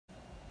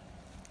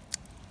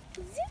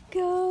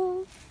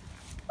Zuko,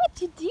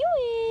 what you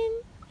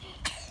doing?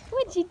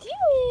 What you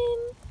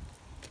doing?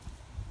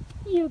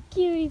 You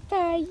cutie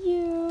pie,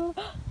 you.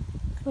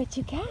 What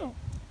you got?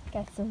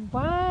 Got some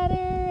water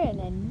and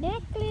a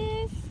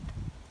necklace.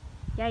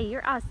 Yeah,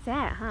 you're all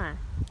set, huh?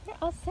 You're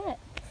all set.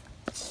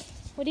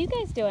 What are you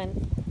guys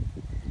doing?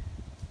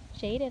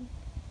 Jaden,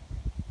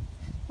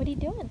 what are you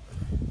doing?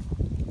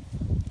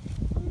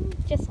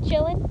 Just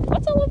chilling?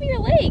 What's all over your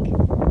leg?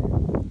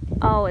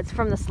 Oh, it's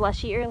from the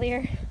slushie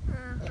earlier.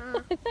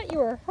 I thought you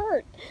were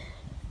hurt.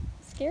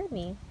 Scared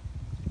me.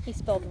 He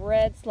spilled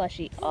red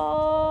slushie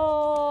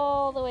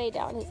all the way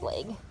down his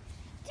leg.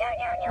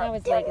 Now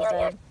his leg is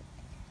red.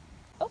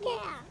 Okay.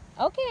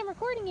 Okay, I'm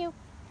recording you.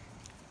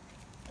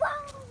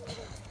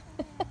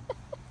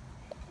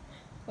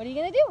 What are you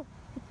gonna do?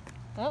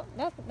 Oh,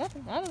 nothing.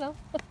 I don't know.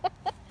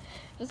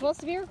 Just wants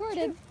to be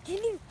recorded.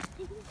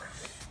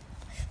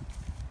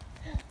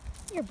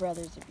 Your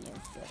brothers are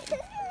being silly.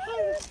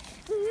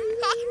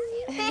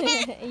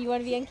 You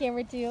want to be on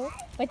camera too?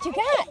 What you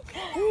got?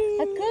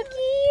 A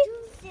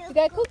cookie? You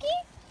got a cookie?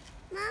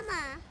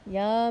 Mama.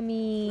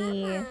 Yummy.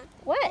 Mama,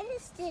 What? I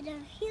just did a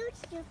huge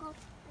circle.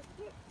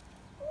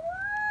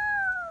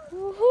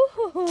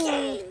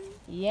 Woo-hoo-hoo.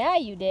 Yeah,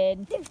 you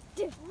did.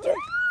 You're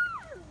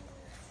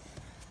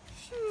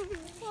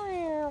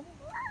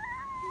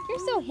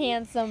so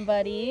handsome,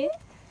 buddy.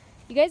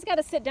 You guys got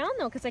to sit down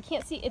though, because I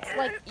can't see. It's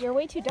like you're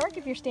way too dark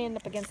if you're standing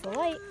up against the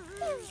light.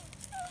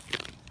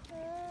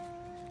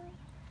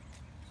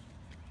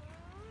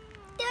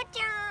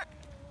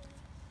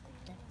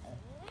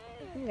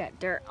 You got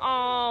dirt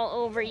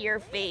all over your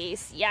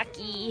face.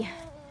 Yucky.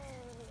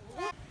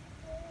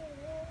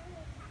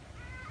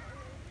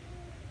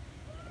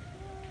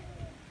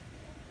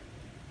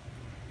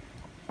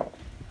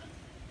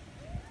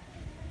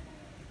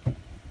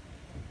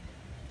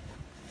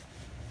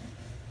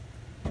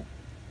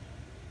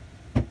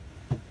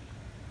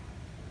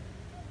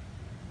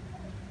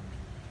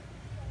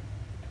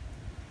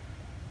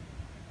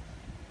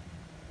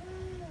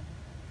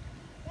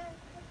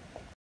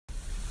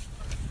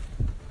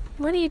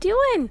 What are you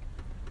doing?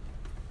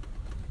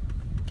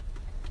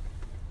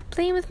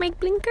 Playing with my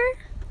blinker?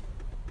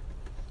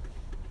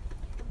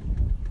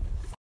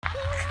 Did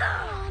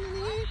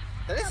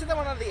I see that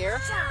one out of the air?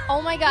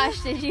 Oh my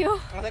gosh, did you?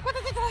 I was like, what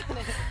is it?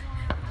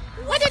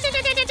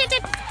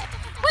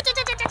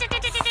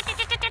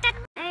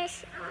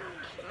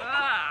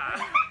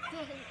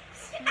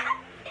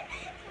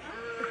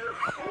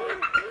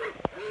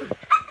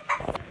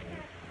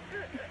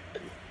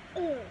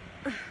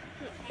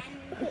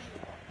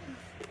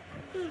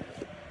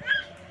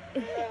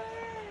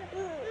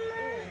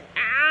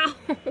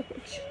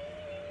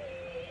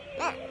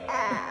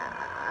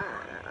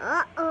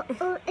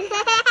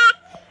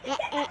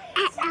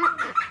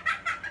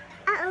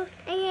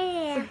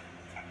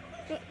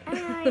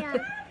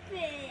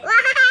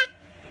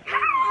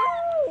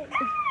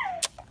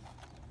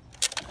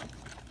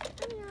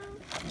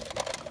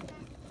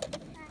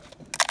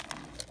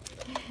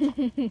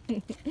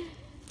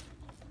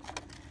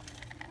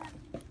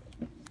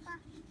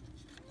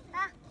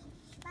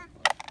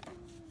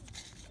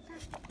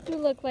 You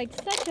look like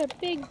such a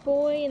big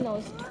boy in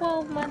those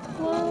 12-month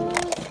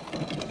clothes.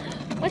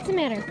 What's the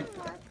matter?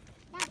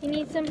 You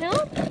need some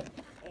help? Can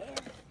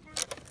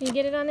you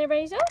get it on there by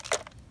yourself?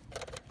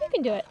 You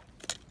can do it.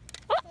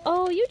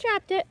 Uh-oh, you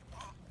dropped it.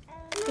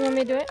 You want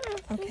me to do it?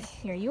 Okay,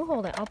 here, you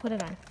hold it. I'll put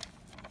it on.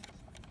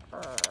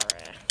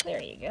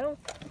 There you go.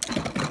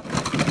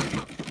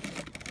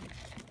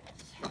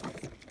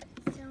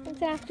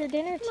 It's after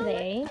dinner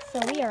today, so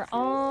we are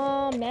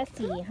all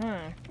messy,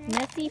 huh?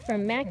 Messy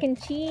from mac and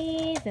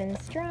cheese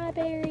and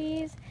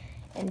strawberries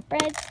and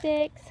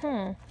breadsticks,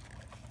 huh?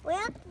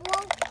 Well,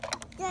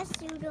 just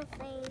do the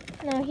thing.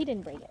 No, he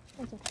didn't break it.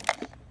 That's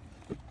okay.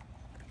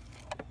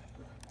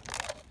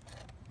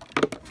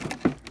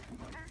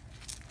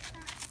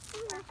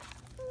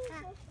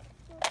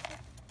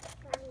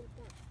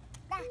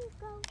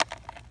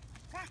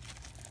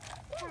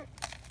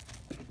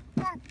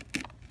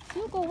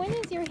 Zuko, when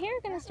is your hair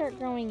gonna start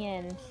growing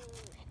in?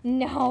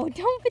 No,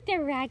 don't put the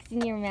rocks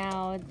in your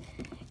mouth.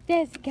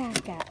 That's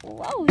caca.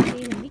 Whoa,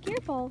 Jaden, be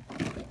careful.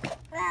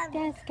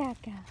 That's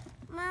caca.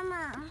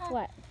 Mama.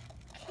 What?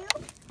 Can you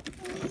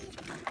please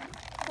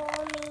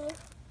call me?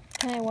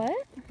 Can I what?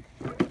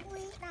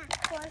 Please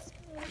force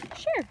me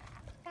Sure.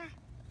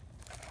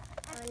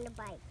 on the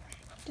bike.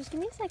 Just give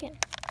me a second.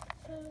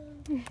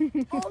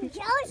 Oh,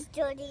 you're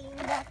studying,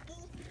 Bucky.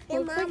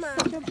 Looks Mama.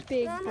 like such a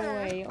big Mama.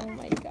 boy. Oh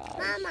my gosh.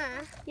 Mama.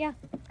 Yeah.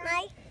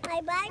 My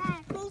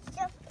bike needs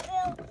to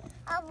fill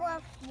up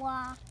with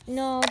rocks.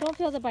 No, don't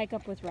fill the bike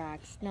up with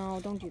rocks. No,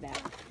 don't do that.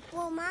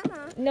 Well,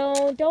 Mama.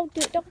 No, don't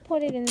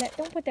put it in that.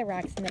 Don't put the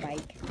rocks in the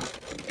bike.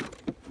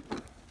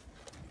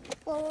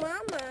 Well,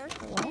 Mama.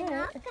 What? They're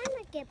not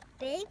gonna get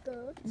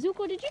bigger.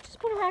 Zuko, did you just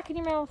put a rock in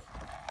your mouth?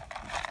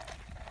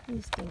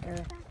 You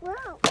stinker.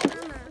 Whoa,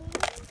 Mama.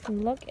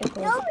 Look at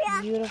those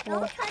beautiful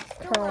don't touch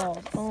the curls.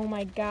 rocks. Oh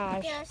my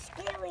gosh. They're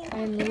scary.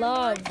 I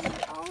love.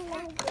 All over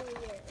you.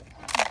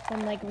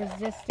 I'm like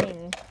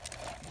resisting.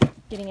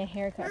 getting a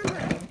haircut.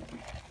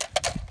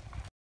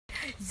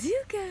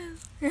 Zuko!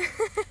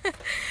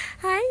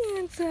 Hi,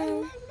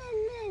 handsome.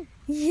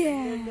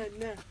 Yeah.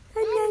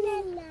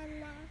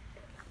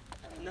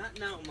 Not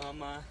now,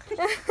 Mama.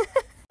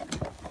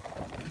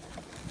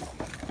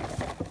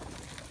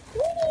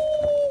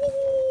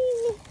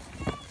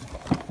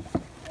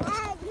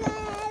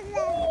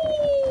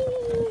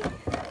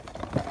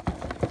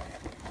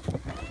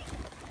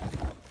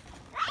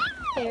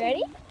 Okay,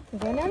 ready? We're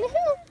going down the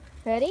hill.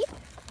 Ready?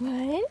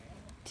 1,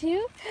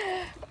 2.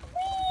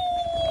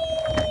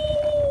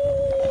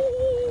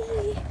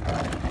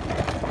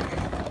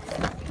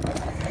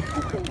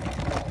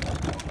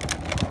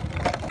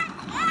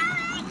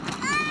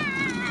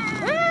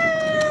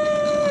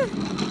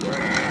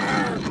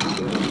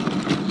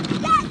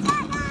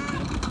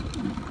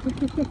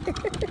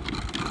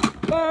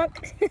 Bonk.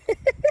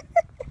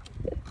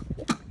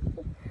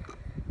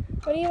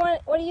 What do you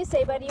want? What do you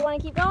say, bud? Do you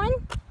want to keep going?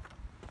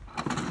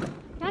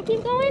 Not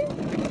keep going?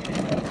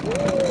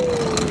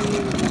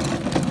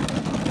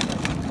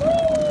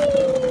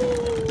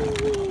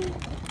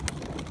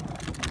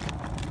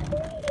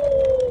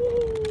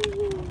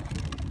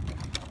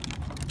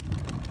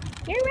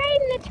 You're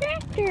riding the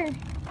tractor.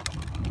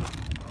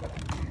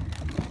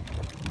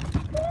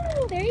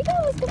 Woo, there he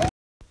goes. Come on.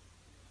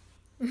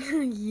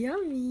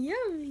 Yummy,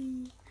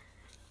 yummy.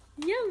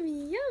 Yummy,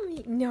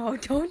 yummy. No,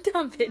 don't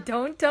dump it.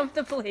 Don't dump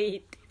the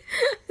plate.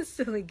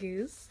 Silly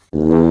goose.